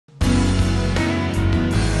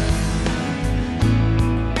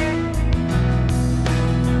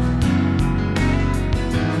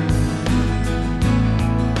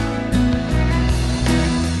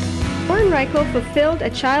Rychel fulfilled a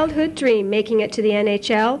childhood dream, making it to the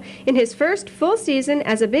NHL. In his first full season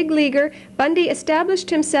as a big leaguer, Bundy established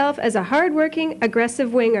himself as a hard-working,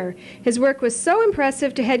 aggressive winger. His work was so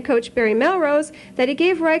impressive to head coach Barry Melrose that he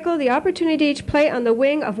gave Rychel the opportunity to play on the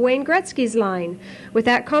wing of Wayne Gretzky's line. With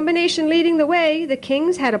that combination leading the way, the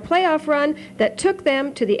Kings had a playoff run that took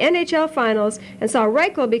them to the NHL Finals and saw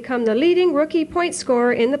Rychel become the leading rookie point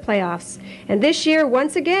scorer in the playoffs. And this year,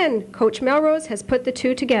 once again, Coach Melrose has put the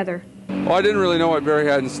two together. Well, I didn't really know what Barry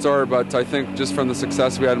had in store, but I think just from the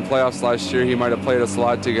success we had in playoffs last year, he might have played us a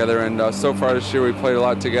lot together. And so far this year, we played a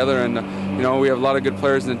lot together. And, you know, we have a lot of good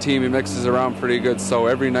players in the team. He mixes around pretty good. So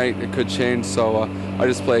every night it could change. So I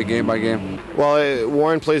just play game by game. Well,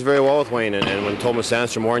 Warren plays very well with Wayne. And when Thomas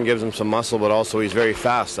Sandstrom, Warren gives him some muscle, but also he's very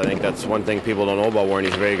fast. I think that's one thing people don't know about Warren.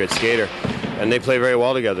 He's a very good skater. And they play very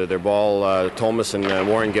well together. Their ball, Thomas and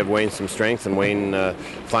Warren give Wayne some strength, and Wayne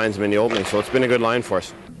finds him in the opening. So it's been a good line for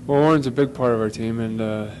us. Well, Warren's a big part of our team,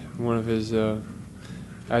 and one of his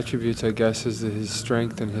attributes, I guess, is his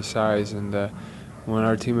strength and his size. And when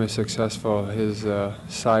our team is successful, his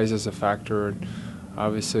size is a factor. And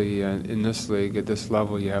obviously, in this league, at this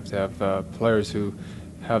level, you have to have players who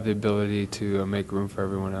have the ability to make room for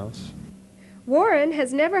everyone else. Warren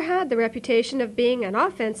has never had the reputation of being an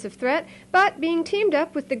offensive threat, but being teamed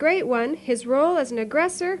up with the Great One, his role as an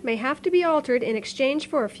aggressor may have to be altered in exchange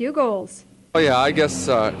for a few goals. Well, yeah, I guess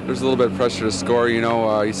there's a little bit of pressure to score. You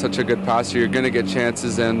know, he's such a good passer. You're going to get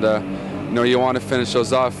chances, and you know, you want to finish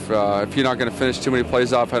those off. If you're not going to finish too many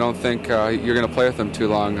plays off, I don't think you're going to play with them too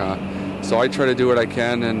long. So I try to do what I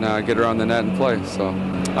can and get around the net and play. So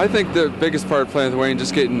I think the biggest part of playing with Wayne,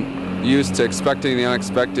 just getting used to expecting the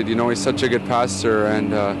unexpected. You know, he's such a good passer,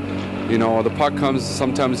 and you know, the puck comes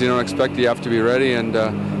sometimes you don't expect it. You have to be ready, and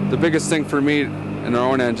the biggest thing for me in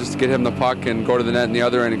our own end, just to get him the puck and go to the net in the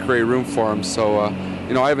other end and create room for him. So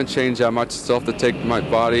you know, I haven't changed that much. Still have to take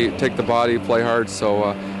the body, play hard.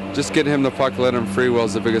 So just get him the puck, let him free will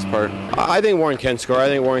is the biggest part. I think Warren can score. I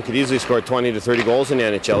think Warren could easily score 20 to 30 goals in the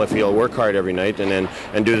NHL if he'll work hard every night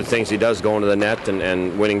and do the things he does, going to the net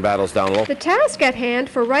and winning battles down low. The task at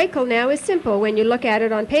hand for Rychel now is simple when you look at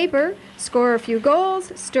it on paper: score a few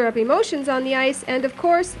goals, stir up emotions on the ice, and of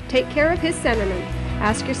course, take care of his centerman.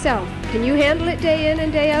 Ask yourself, can you handle it day in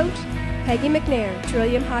and day out? Peggy McNair,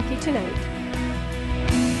 Trillium Hockey Tonight.